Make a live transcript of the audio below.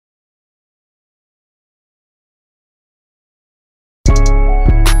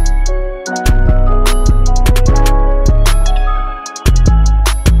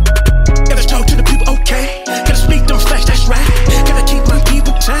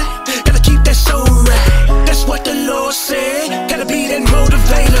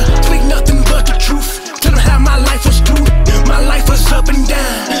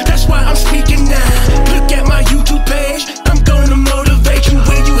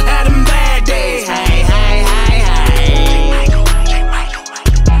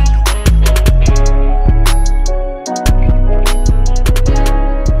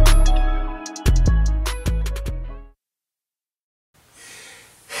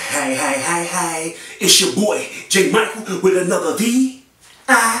Hey, it's your boy, J. Michael, with another V-I-D-E.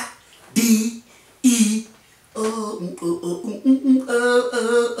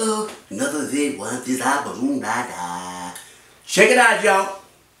 Another V, one, this, I, check it out, y'all.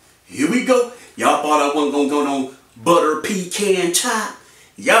 Here we go. Y'all thought I wasn't gonna go on butter pecan top.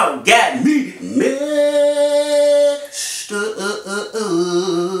 Y'all got me messed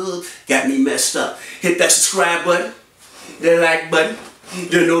up. Got me messed up. Hit that subscribe button, the like button,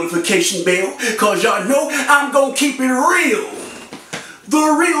 the notification bell, cause y'all know I'm gonna keep it real. The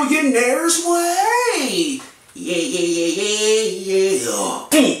Realionaires way. Yeah.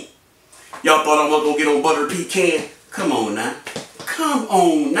 Y'all thought I was gonna get on butter pecan? Come on now. Come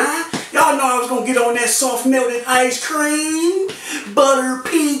on now. Y'all know I was gonna get on that soft melted ice cream. Butter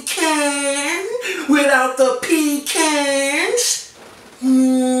pecan without the pecans.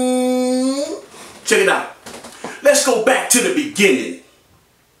 Check it out. Let's go back to the beginning.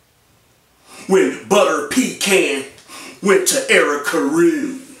 When butter pecan went to Erica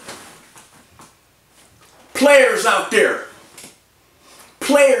Rue. Players out there.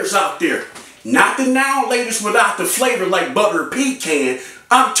 Not the now ladies without the flavor like butter pecan.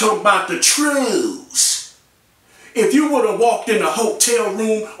 I'm talking about the trues. If you would have walked in a hotel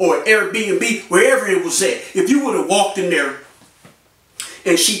room or Airbnb, wherever it was at, if you would have walked in there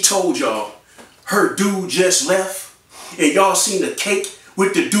and she told y'all her dude just left and y'all seen a cake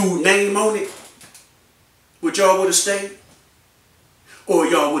with the dude name on it, would y'all would have stayed? Or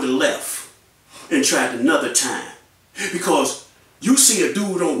y'all would have left and tried another time? Because you see a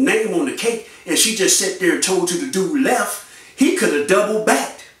dude on name on the cake and she just sat there and told you the dude left, he could have doubled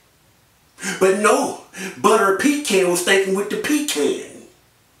back. But no, butter pecan was thinking with the pecan.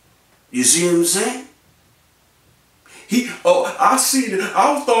 You see what I'm saying? I see that.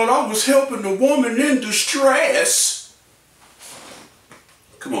 I thought I was helping a woman in distress.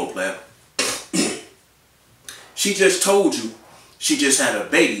 Come on, player. She just told you she just had a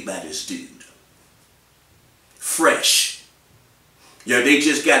baby by this dude. Fresh. Yeah, they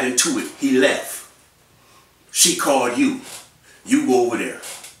just got into it. He left. She called you. You go over there.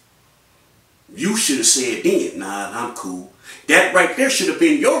 You should have said then, nah, I'm cool. That right there should have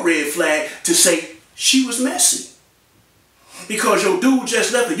been your red flag to say she was messy. Because your dude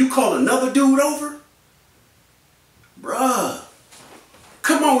just left and you call another dude over? Bruh.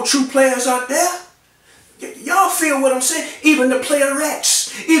 Come on, true players out there. Y'all feel what I'm saying? Even the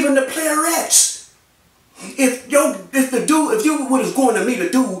playerettes. If you was going to meet a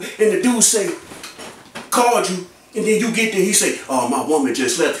dude and the dude say, called you, and then you get there, he say, oh, my woman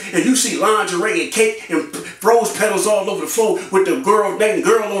just left. And you see lingerie and cake and rose petals all over the floor with the girl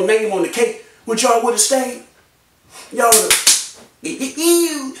name on the cake, which y'all would have stayed. Y'all would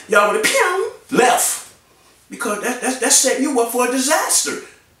have left. Because that's setting you up for a disaster.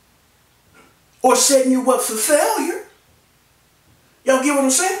 Or setting you up for failure. Y'all get what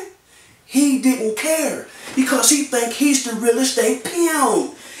I'm saying? He didn't care because he think he's the real estate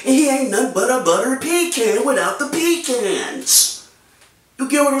pimp. And he ain't nothing but a butter pecan without the pecans. You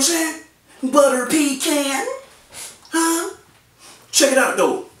get what I'm saying? Butter pecan. Huh? Check it out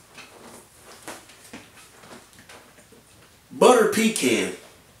though. Butter pecan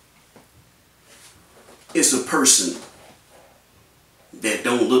is a person that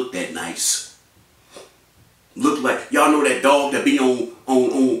don't look that nice. Look like, y'all know that dog that be on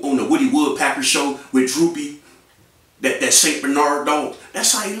the Woody Woodpecker show with Droopy? That St. Bernard dog?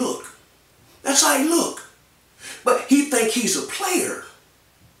 That's how he look. But he think he's a player.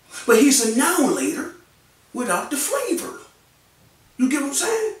 But he's a noun later without the flavor. You get what I'm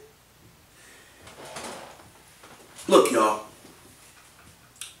saying? Look, y'all.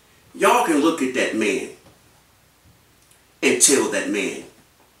 Y'all can look at that man and tell that man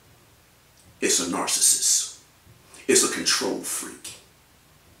is a narcissist. Is a control freak.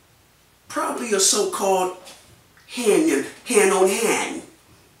 Probably a so-called hand on hand.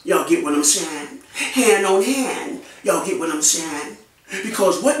 Y'all get what I'm saying? Hand on hand. Y'all get what I'm saying?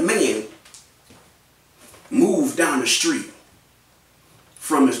 Because what man moved down the street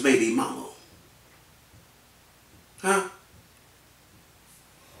from his baby mama? Huh?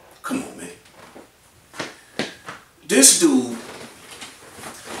 Come on, man. This dude,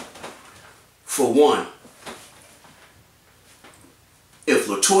 for one, if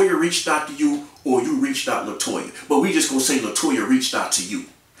LaToya reached out to you or you reached out to LaToya, but we just gonna say LaToya reached out to you.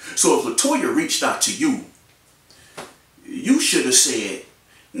 So if LaToya reached out to you, you should have said,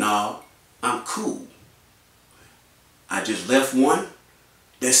 nah, I'm cool. I just left one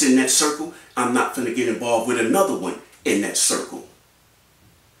that's in that circle. I'm not finna get involved with another one in that circle.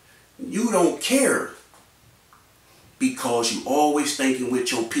 You don't care Because you always thinking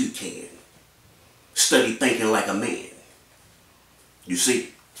with your pecan. Study thinking like a man. You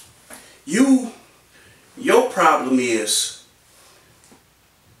see, your problem is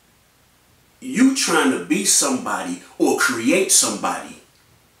you trying to be somebody or create somebody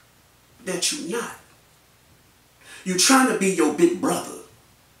that you're not. You trying to be your big brother,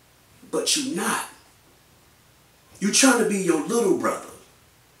 but you're not. You trying to be your little brother,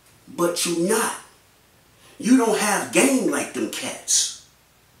 but you're not. You don't have game like them cats.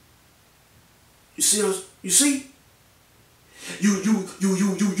 You see? You see? You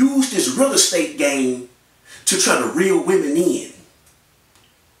use this real estate game to try to reel women in.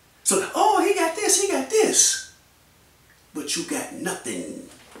 So, oh, he got this. But you got nothing.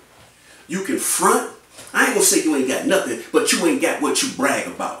 You can front. I ain't gonna say you ain't got nothing, but you ain't got what you brag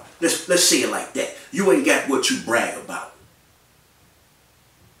about. Let's say it like that. You ain't got what you brag about.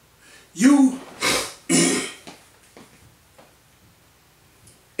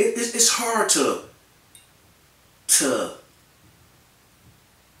 It's hard to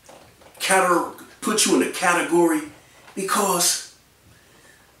put you in a category because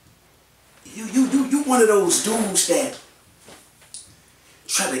you one of those dudes that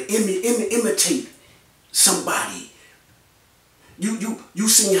try to imitate somebody. You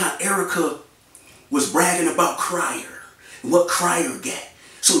seen how Erica was bragging about MUCK3R and what MUCK3R got.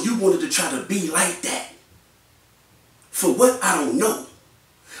 So you wanted to try to be like that. For what? I don't know.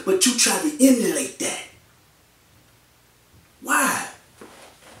 But you tried to emulate that. Why?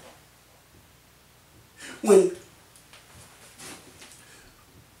 When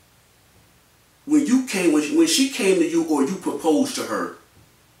she came to you or you proposed to her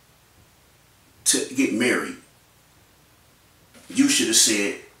to get married, you should have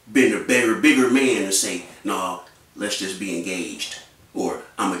said, been a bigger man and say, no, let's just be engaged. Or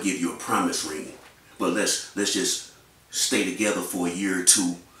I'm gonna give you a promise ring. But let's just stay together for a year or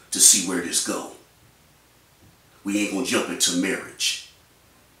two to see where this go. We ain't gonna jump into marriage.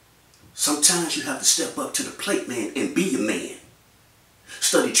 Sometimes you have to step up to the plate, man, and be a man.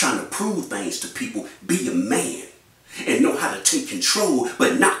 Study trying to prove things to people. Be a man. And know how to take control,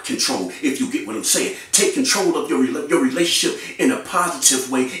 but not control, if you get what I'm saying. Take control of your relationship in a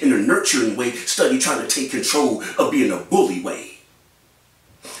positive way, in a nurturing way. Study trying to take control of being a bully way.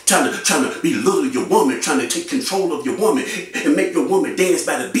 Trying to belittle your woman, trying to take control of your woman and make your woman dance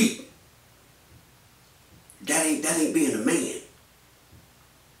by the beat. That ain't being a man.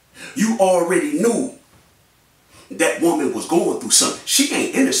 You already knew that woman was going through something. She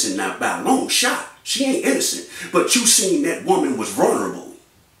ain't innocent now by a long shot. She ain't innocent. But you seen that woman was vulnerable.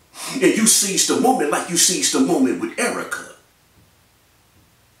 And you seized the moment like you seized the moment with Erica.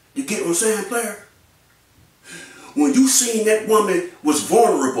 You get what I'm saying, player? When you seen that woman was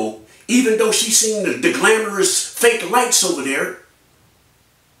vulnerable, even though she seen the glamorous fake lights over there,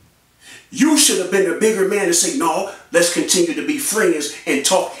 you should have been a bigger man and say, no, let's continue to be friends and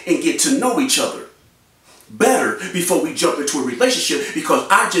talk and get to know each other better before we jump into a relationship, because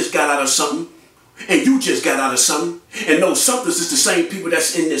I just got out of something and you just got out of something, and those somethings is the same people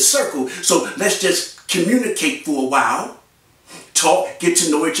that's in this circle. So let's just communicate for a while, talk, get to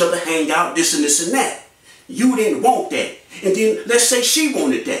know each other, hang out, this and that. You didn't want that. And then let's say she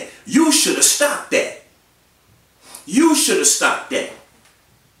wanted that. You should have stopped that. You should have stopped that.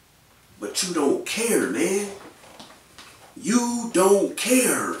 But you don't care, man. You don't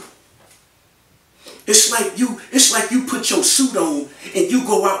care. It's like you put your suit on and you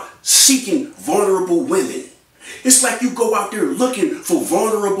go out seeking vulnerable women. It's like you go out there looking for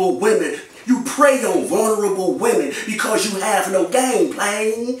vulnerable women. You prey on vulnerable women because you have no game,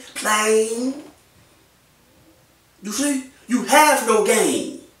 plain. You see? You have no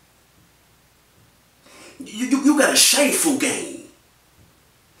game. You got a shameful game.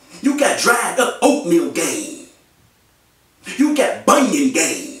 You got dried up oatmeal game. You got bunion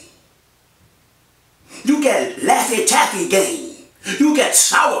game. You got Laffy Taffy game. You got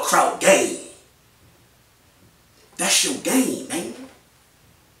sauerkraut game. That's your game, man.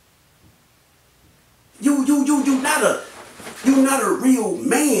 You're not a real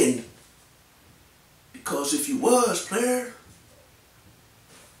man. Because if you was, player,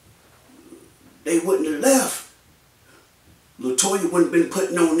 they wouldn't have left. LaToya wouldn't have been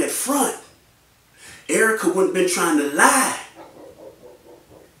putting on that front. Erica wouldn't have been trying to lie.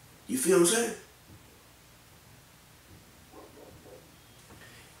 You feel what I'm saying?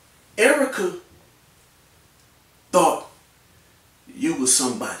 Erica thought you was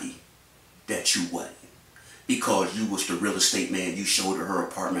somebody that you wasn't. Because you was the real estate man. You showed her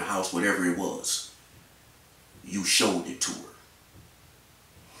apartment, house, whatever it was. You showed it to her.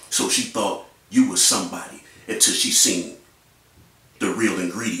 So she thought you was somebody. until she seen the real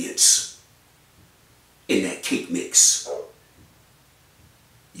ingredients in that cake mix.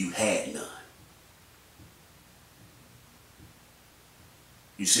 You had none.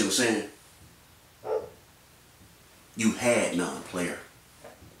 You see what I'm saying? You had none, player.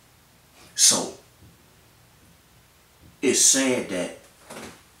 So, it's sad that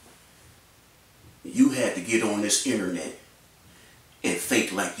you had to get on this internet and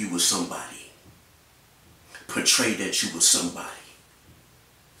fake like you was somebody. Portray that you was somebody.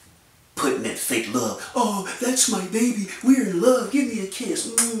 Putting that fake love. Oh, that's my baby. We're in love. Give me a kiss.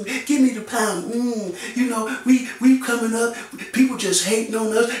 Give me the pound. You know, we coming up. People just hating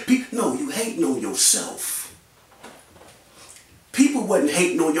on us. No, you hating on yourself. People wasn't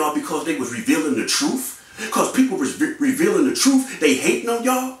hating on y'all because they was revealing the truth. Because people was revealing the truth, they hating on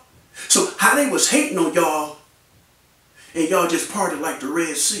y'all. So how they was hating on y'all, and y'all just parted like the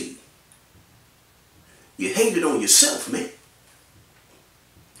Red Sea. You hated on yourself, man.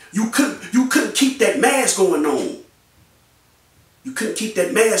 You couldn't keep that mask going on. You couldn't keep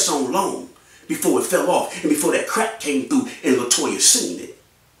that mask on long before it fell off and before that crack came through and LaToya seen it.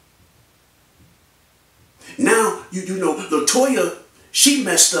 Now, you know, LaToya, she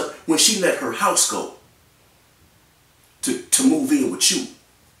messed up when she let her house go to move in with you.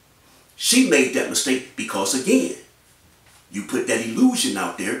 She made that mistake because, again, you put that illusion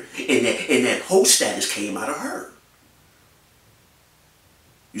out there and that whole status came out of her.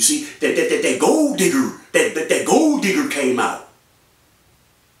 You see, that gold digger, that gold digger came out.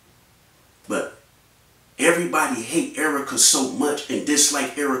 But everybody hate Erica so much and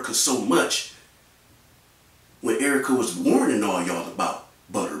dislike Erica so much when Erica was warning all y'all about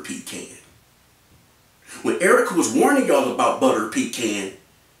butter pecan. When Erica was warning y'all about butter pecan,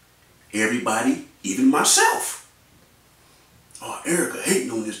 everybody, even myself, oh, Erica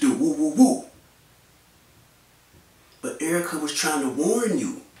hating on this dude, woo, woo, woo. But Erica was trying to warn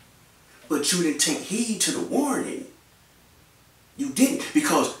you, but you didn't take heed to the warning. You didn't,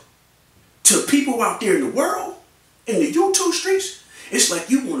 because to people out there in the world, in the YouTube streets, it's like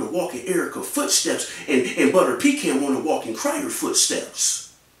you want to walk in Erica's footsteps and Butter Pecan want to walk in Crier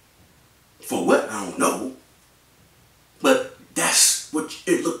footsteps. For what? I don't know. But that's what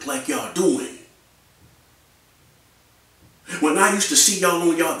it looked like y'all doing. When I used to see y'all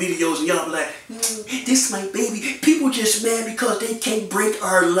on y'all videos and y'all be like, this my baby. People just mad because they can't break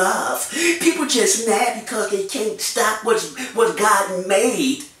our love. People just mad because they can't stop what God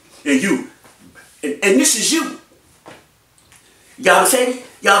made. And you, and this is you. Y'all say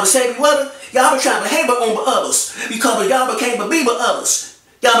me what? Y'all be trying to hate on others because y'all can't be with others.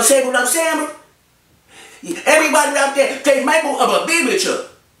 Y'all say what I'm saying? Everybody out there, they make a baby with you.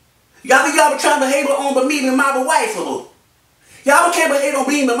 Y'all be trying to hate on me and my wife. Y'all can't hate on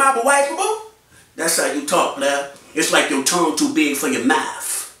me and my wife. That's how you talk, player. It's like your tongue too big for your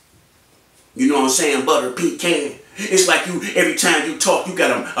mouth. You know what I'm saying? Butter pecan. It's like you, every time you talk, you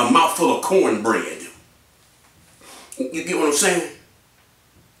got a mouthful of cornbread. You get what I'm saying?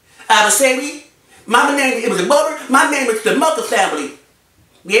 I was saying, my name, it was the butter. My name is the Mother family.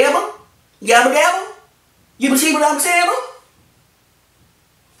 Yabba? Yabba dabba? You see what I'm saying?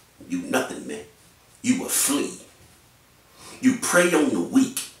 You nothing, man. You a flea. You prey on the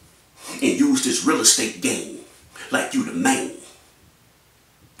weak and use this real estate game like you the man.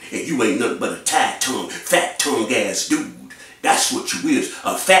 And you ain't nothing but a fat tongue ass dude. That's what you is,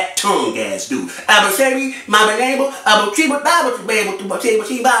 a fat tongue ass dude. I will say, my neighbor, I will keep it Bible to be able to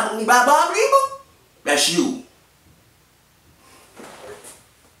see Bible. That's you.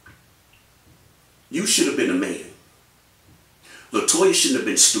 You should have been a man. LaToya shouldn't have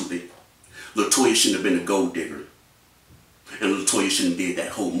been stupid. LaToya shouldn't have been a gold digger. And LaToya shouldn't have did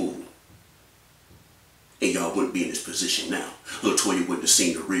that whole move. And y'all wouldn't be in this position now. LaToya wouldn't have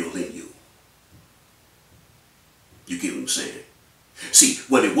seen the real in you. You get what I'm saying? See,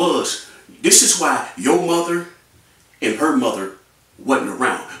 what it was, this is why your mother and her mother wasn't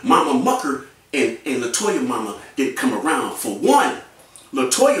around. Mama Mucker and LaToya mama didn't come around. For one,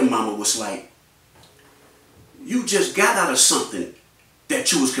 LaToya mama was like, you just got out of something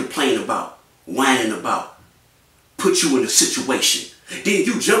that you was complaining about, whining about, put you in a situation. Then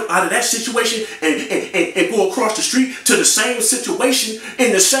you jump out of that situation and go across the street to the same situation,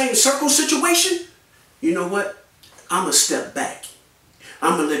 in the same circle situation. You know what? I'm going to step back.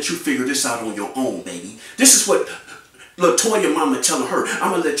 I'm going to let you figure this out on your own, baby. This is what LaToya mama telling her.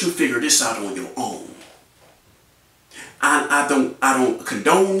 I'm going to let you figure this out on your own. I don't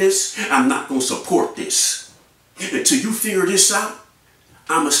condone this. I'm not going to support this. Until you figure this out,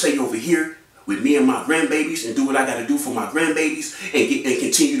 I'm going to stay over here with me and my grandbabies and do what I got to do for my grandbabies and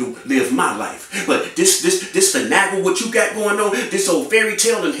continue to live my life. But this finagle what you got going on, this old fairy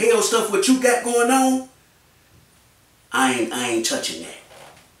tale and hell stuff what you got going on, I ain't touching that.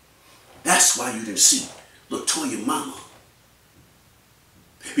 That's why you didn't see LaToya mama.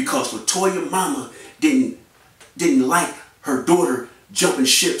 Because LaToya mama didn't like her daughter jumping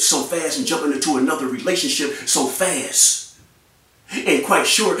ship so fast and jumping into another relationship so fast. And quite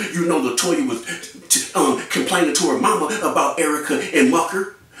sure, you know, LaToya was complaining to her mama about Erica and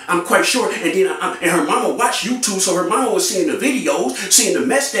Mucker. I'm quite sure. And then and her mama watched YouTube, so her mama was seeing the videos, seeing the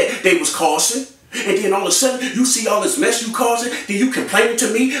mess that they was causing. And then all of a sudden, you see all this mess you causing, then you complaining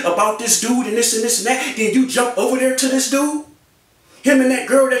to me about this dude and this and this and that, then you jump over there to this dude, him and that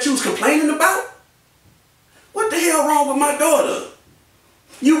girl that you was complaining about. What the hell wrong with my daughter?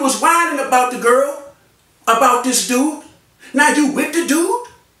 You was whining about the girl, about this dude. Now you with the dude?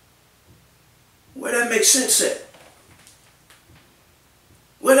 Where that makes sense at?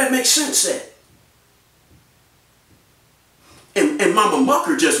 Where that makes sense at? And Mama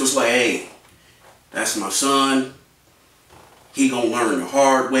Mucker just was like, hey, that's my son. He gonna learn the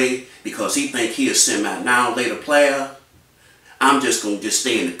hard way because he think he a semi-now later player. I'm just gonna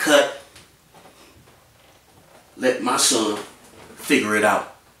stay in the cut. Let my son figure it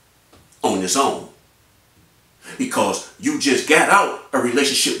out on his own. Because you just got out a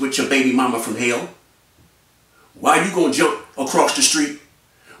relationship with your baby mama from hell. Why you gonna jump across the street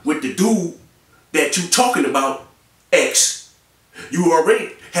with the dude that you talking about, ex? You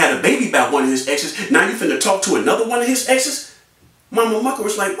already had a baby by one of his exes. Now you finna talk to another one of his exes? Mama Mucker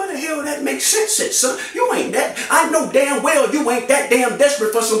was like, what the hell that makes sense at, son? You ain't that. I know damn well you ain't that damn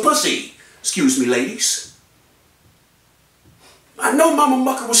desperate for some pussy. Excuse me, ladies. I know Mama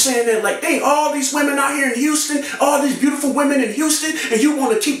Mucker was saying that like, dang, all these women out here in Houston, all these beautiful women in Houston, and you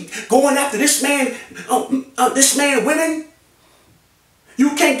want to keep going after this man women?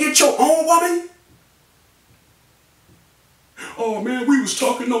 You can't get your own woman? Oh man, we was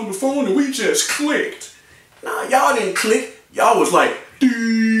talking on the phone and we just clicked. Nah, y'all didn't click. Y'all was like, dee,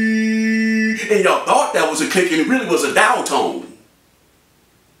 and y'all thought that was a click and it really was a dial tone.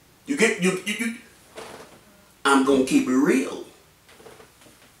 You get, I'm gonna keep it real.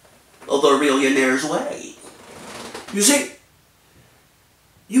 The Realionaire's way. You see,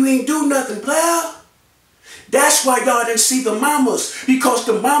 you ain't do nothing, player. That's why y'all didn't see the mamas, because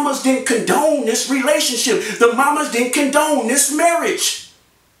the mamas didn't condone this relationship. The mamas didn't condone this marriage.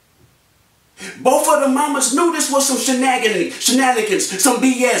 Both of the mamas knew this was some shenanigans, some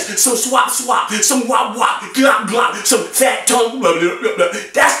BS, some swap, some wop, glop, some fat tongue, blah, blah, blah, blah.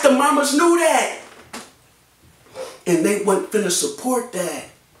 That's the mamas knew that. And they weren't finna support that.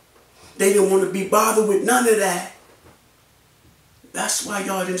 They didn't want to be bothered with none of that. That's why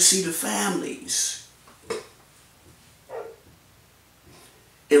y'all didn't see the families.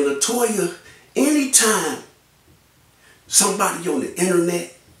 And LaToya, anytime somebody on the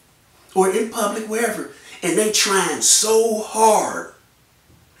internet or in public, wherever, and they trying so hard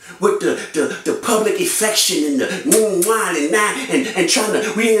with the public affection and the moon wine and trying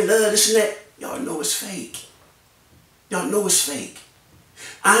to, we in love, this and that, y'all know it's fake. Y'all know it's fake.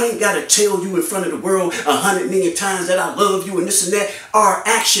 I ain't got to tell you in front of the world 100 million times that I love you and this and that. Our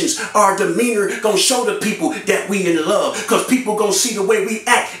actions, our demeanor gonna show the people that we in love. Because people gonna see the way we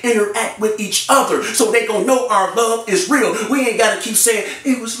interact with each other. So they gonna know our love is real. We ain't got to keep saying,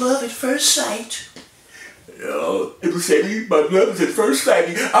 it was love at first sight. It was saying, my love is at first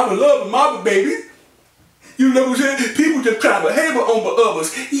sight. I'm in love with mama, baby. You know what I'm saying? People just try to behave on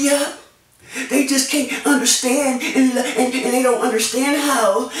others. Yeah. They just can't understand, and they don't understand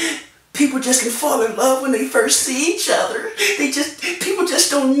how people just can fall in love when they first see each other. People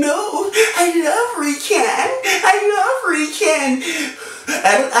just don't know. I love Rican. I'm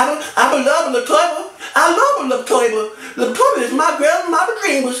in love with LaToya. I love LaToya. LaToya is my girl, my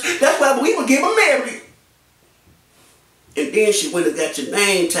dream was. That's why we would get married. And then she went and got your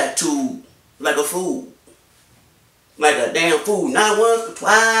name tattooed like a fool. Like a damn fool. Not once but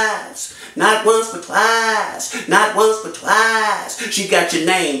twice. Not once but twice. Not once but twice. She got your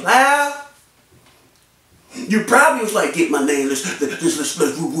name, pal. You probably was like, get my name, let's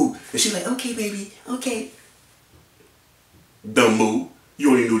woo. And she like, okay, baby, okay. Dumb move.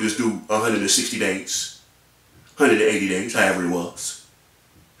 You only knew this dude 160 days. 180 days, however it was.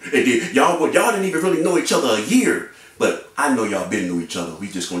 And then y'all didn't even really know each other a year. But I know y'all been knew each other.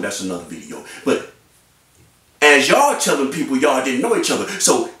 That's another video. But as y'all telling people y'all didn't know each other,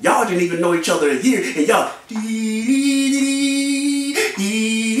 so y'all didn't even know each other a year, and y'all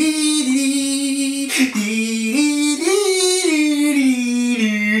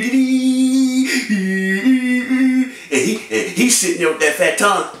sitting there with that fat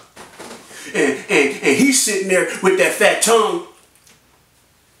tongue. And he's sitting there with that fat tongue.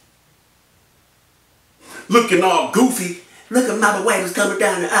 Looking all goofy. Look at Mama White was coming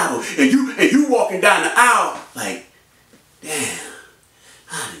down the aisle. And you walking down the aisle like, damn,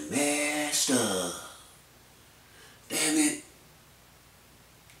 I done messed up. Damn it.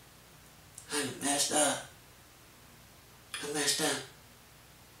 I done messed up. I messed up.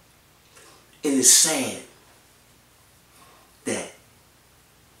 And it's sad that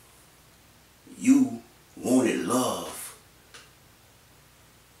you wanted love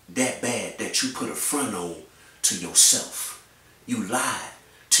that bad that you put a front on to yourself. You lied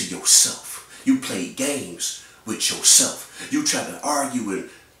to yourself. You played games with yourself. You tried to argue and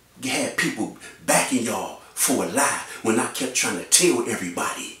had people backing y'all for a lie when I kept trying to tell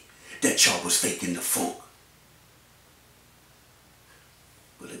everybody that y'all was faking the funk.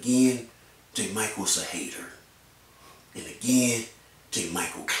 But again, J. Michael's a hater. And again, J.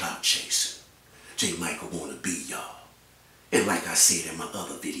 Michael clout chasing. J. Michael wanna be y'all. And like I said in my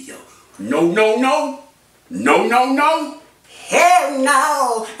other video, no, no, no, no, no, no. Hell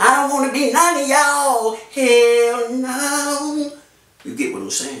no, I don't want to be none of y'all. Hell no. You get what I'm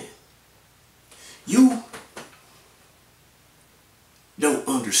saying? You don't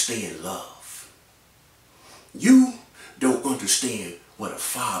understand love. You don't understand what a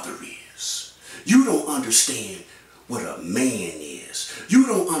father is. You don't understand what a man is. You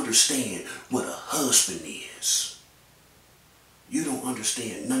don't understand what a husband is. You don't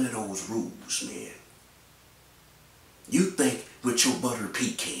understand none of those rules, man. You think with your butter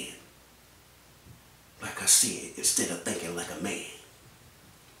pecan. Like I said, instead of thinking like a man.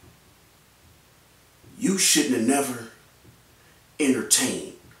 You shouldn't have never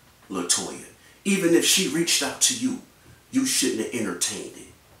entertained LaToya. Even if she reached out to you, you shouldn't have entertained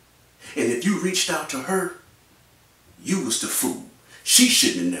it. And if you reached out to her, you was the fool. She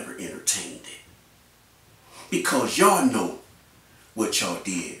shouldn't have never entertained it. Because y'all know what y'all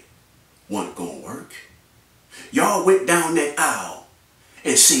did wasn't gonna work. Y'all went down that aisle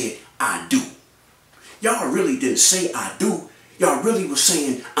and said, I do. Y'all really didn't say I do. Y'all really was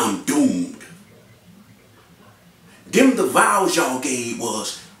saying, I'm doomed. Them the vows y'all gave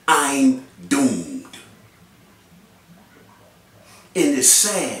was, I'm doomed. And it's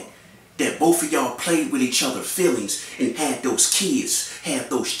sad that both of y'all played with each other's feelings and had those kids, had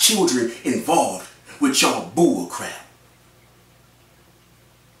those children involved with y'all bull crap.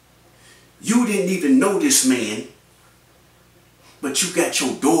 You didn't even know this man, but you got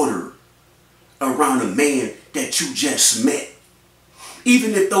your daughter around a man that you just met.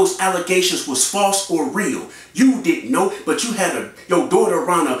 Even if those allegations was false or real, you didn't know, but you had your daughter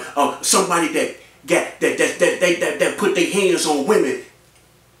around somebody that put their hands on women.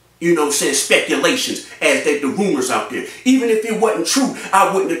 You know, saying speculations as the rumors out there. Even if it wasn't true,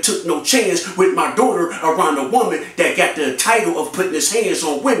 I wouldn't have took no chance with my daughter around a woman that got the title of putting his hands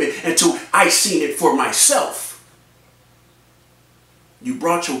on women until I seen it for myself. You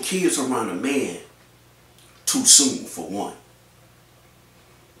brought your kids around a man too soon, for one.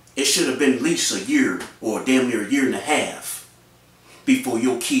 It should have been at least a year or damn near a year and a half before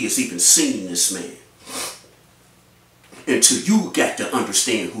your kids even seen this man. Until you got to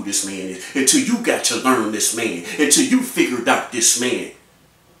understand who this man is. Until you got to learn this man. Until you figured out this man.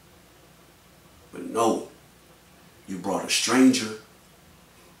 But no, you brought a stranger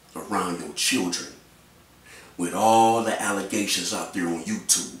around your children with all the allegations out there on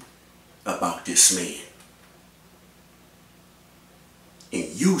YouTube about this man. And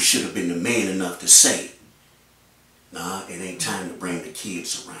you should have been the man enough to say, nah, it ain't time to bring the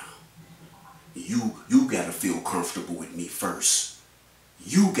kids around. You gotta feel comfortable with me first.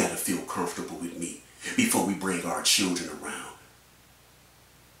 You gotta feel comfortable with me before we bring our children around.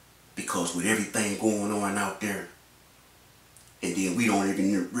 Because with everything going on out there, and then we don't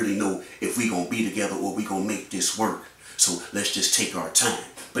even really know if we gonna be together or we gonna make this work. So let's just take our time.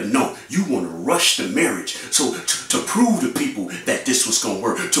 But no, you want to rush the marriage. So to prove to people that this was gonna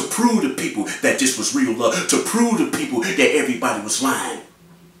work, to prove to people that this was real love, to prove to people that everybody was lying.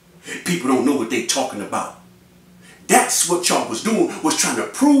 People don't know what they talking about. That's what y'all was doing, was trying to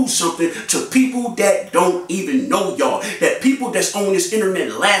prove something to people that don't even know y'all. That people that's on this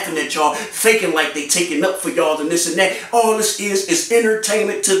internet laughing at y'all, faking like they taking up for y'all and this and that. All this is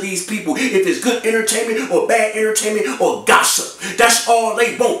entertainment to these people. If it's good entertainment or bad entertainment or gossip, that's all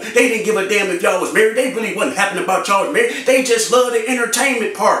they want. They didn't give a damn if y'all was married. They really wasn't happy about y'all was married. They just love the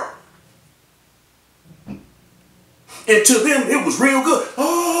entertainment part. And to them, it was real good.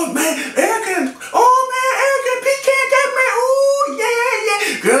 Oh, man, Eric and Pecan got married. Oh, yeah,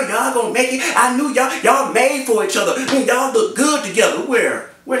 yeah. Girl, y'all gonna make it. I knew y'all made for each other. Y'all look good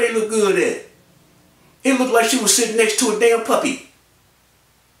she was sitting next to a damn puppy?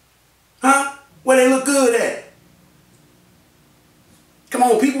 Huh? Where they look good at? Come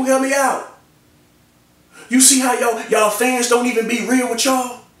on, people, help me out. You see how y'all fans don't even be real with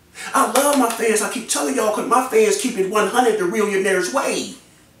y'all? I love my fans. I keep telling y'all because my fans keep it 100 the Realionaire's way.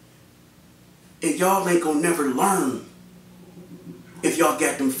 And y'all ain't gonna never learn if y'all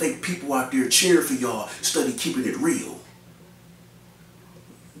got them fake people out there cheering for y'all, study keeping it real.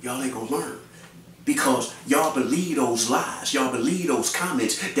 Y'all ain't gonna learn. Because y'all believe those lies. Y'all believe those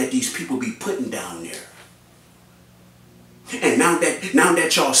comments that these people be putting down there. And now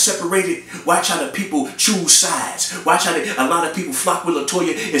that y'all separated, watch how the people choose sides. Watch how a lot of people flock with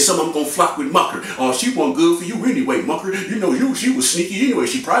LaToya and some of them gonna flock with Mucker. Oh, she wasn't good for you anyway, Mucker. You know, she was sneaky anyway.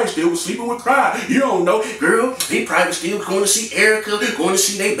 She probably still was sleeping with Cry. You don't know. Girl, they probably still going to see Erica, going to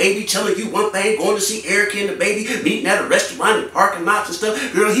see their baby, telling you one thing, going to see Erica and the baby, meeting at a restaurant and parking lots and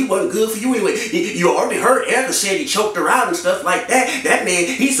stuff. Girl, he wasn't good for you anyway. You already heard Erica said he choked her out and stuff like that. That man,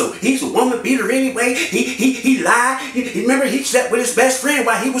 he's a woman beater anyway. He lied. Remember, he slept with his best friend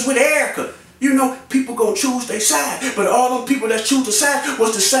while he was with Erica. You know, people gonna choose their side. But all them people that choose the side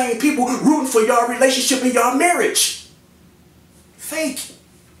was the same people rooting for y'all relationship and y'all marriage. Fake.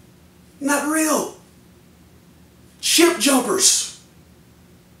 Not real. Ship jumpers.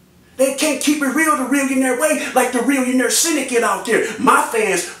 They can't keep it real the Realionaire way like the Realionaire Syndicate out there. My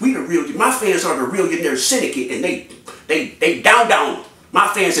fans, my fans are the Realionaire Syndicate and they down. My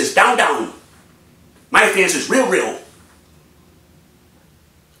fans is down. My fans is real.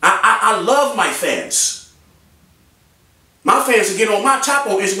 I love my fans. My fans will get on my top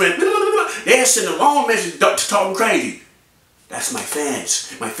on Instagram. They'll send a long message talking crazy. That's my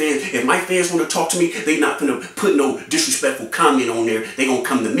fans. My fans. If my fans want to talk to me, they not gonna put no disrespectful comment on there. They gonna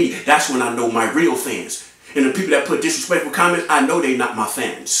come to me. That's when I know my real fans. And the people that put disrespectful comments, I know they not my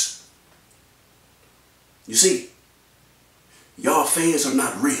fans. You see, y'all fans are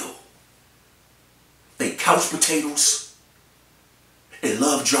not real. They couch potatoes and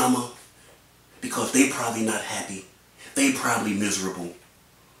love drama because they probably not happy. They probably miserable.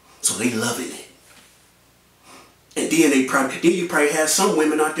 So they loving it. And then you probably have some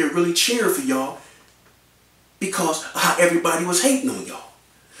women out there really cheering for y'all because of how everybody was hating on y'all.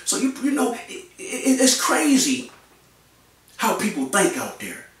 So you know, it's crazy how people think out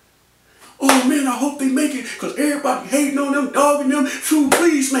there. Oh man, I hope they make it because everybody hating on them, dogging them. True,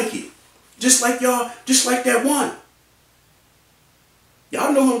 please make it. Just like y'all, just like that one.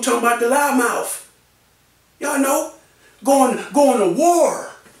 Y'all know who I'm talking about, the loudmouth. Y'all know? Going to war.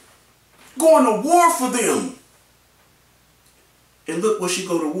 Going to war for them. And look what she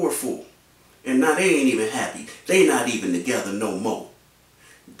go to war for. And now they ain't even happy. They not even together no more.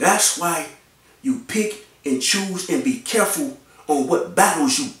 That's why you pick and choose and be careful on what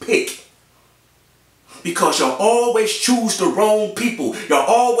battles you pick. Because y'all always choose the wrong people. Y'all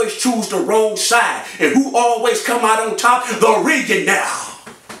always choose the wrong side. And who always come out on top? The Realionaire.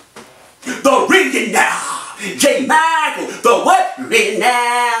 The Realionaire. J. Michael. The what?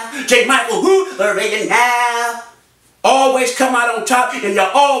 Realionaire. J. Michael who? The Realionaire. Always come out on top and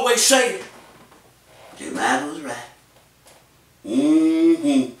y'all always say, J. Michael was right.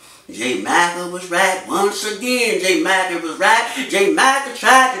 J. Michael was right. Once again, J. Michael was right. J. Michael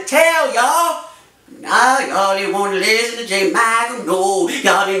tried to tell y'all. Nah, y'all didn't want to listen to J. Michael. No,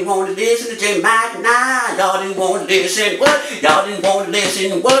 y'all didn't want to listen to J. Michael. Nah, y'all didn't want to listen. What? Y'all didn't want to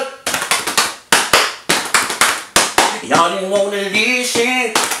listen. What? Y'all didn't want to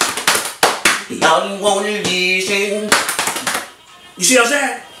listen. Y'all didn't want to listen. You see what I'm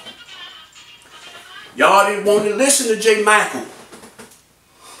saying? Y'all didn't want to listen to J. Michael.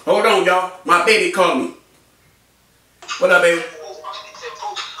 Hold on, y'all. My baby called me. What up, baby?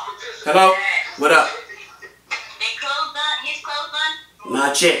 Hello? What up? His clothes done?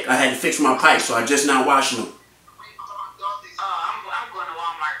 Not check. I had to fix my pipes, so I just now washing them. I'm going to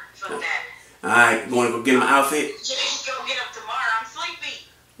Walmart. Fuck that. Alright, you want to go get my outfit? Just go get up tomorrow. I'm sleepy.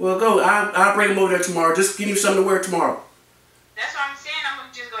 Well, go. I'll bring them over there tomorrow. Just give me something to wear tomorrow. That's what I'm saying. I'm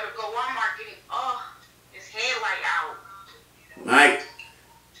going to just go Walmart, get it. Oh, it's headlight out. Alright.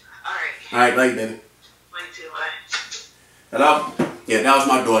 Alright. Alright, love you, baby. Love you too, bye. Hello? Yeah, that was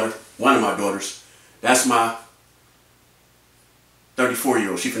my daughter. One of my daughters. That's my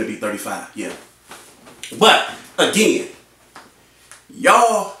 34-year-old. She's finna be 35. Yeah. But, again,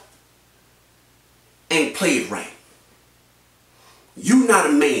 y'all ain't played right. You not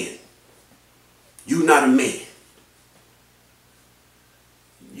a man. You not a man.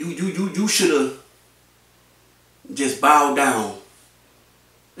 You should have just bowed down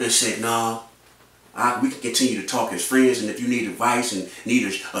and said, nah, We can continue to talk as friends, and if you need advice and need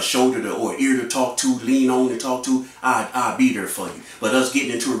a shoulder or ear to talk to, lean on and talk to, I'll be there for you. But us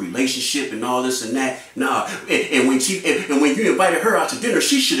getting into a relationship and all this and that, nah. And when you invited her out to dinner,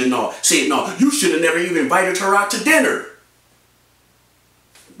 she should have said no. You should have never even invited her out to dinner.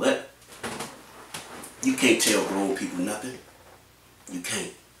 But you can't tell grown people nothing. You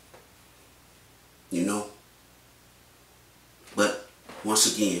can't. You know. But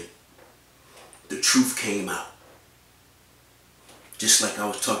once again, the truth came out. Just like I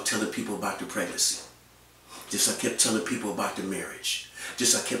was telling people about the pregnancy. Just like I kept telling people about the marriage.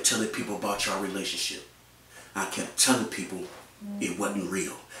 Just like I kept telling people about your relationship. I kept telling people it wasn't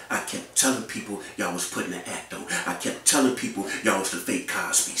real. I kept telling people y'all was putting an act on. I kept telling people y'all was the fake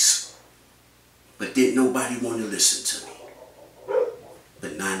Cosbys. But didn't nobody want to listen to me.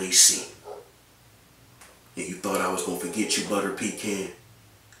 But now they see. And you thought I was going to forget you, Butter Pecan?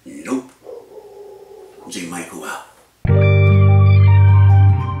 Nope. J. Michael out.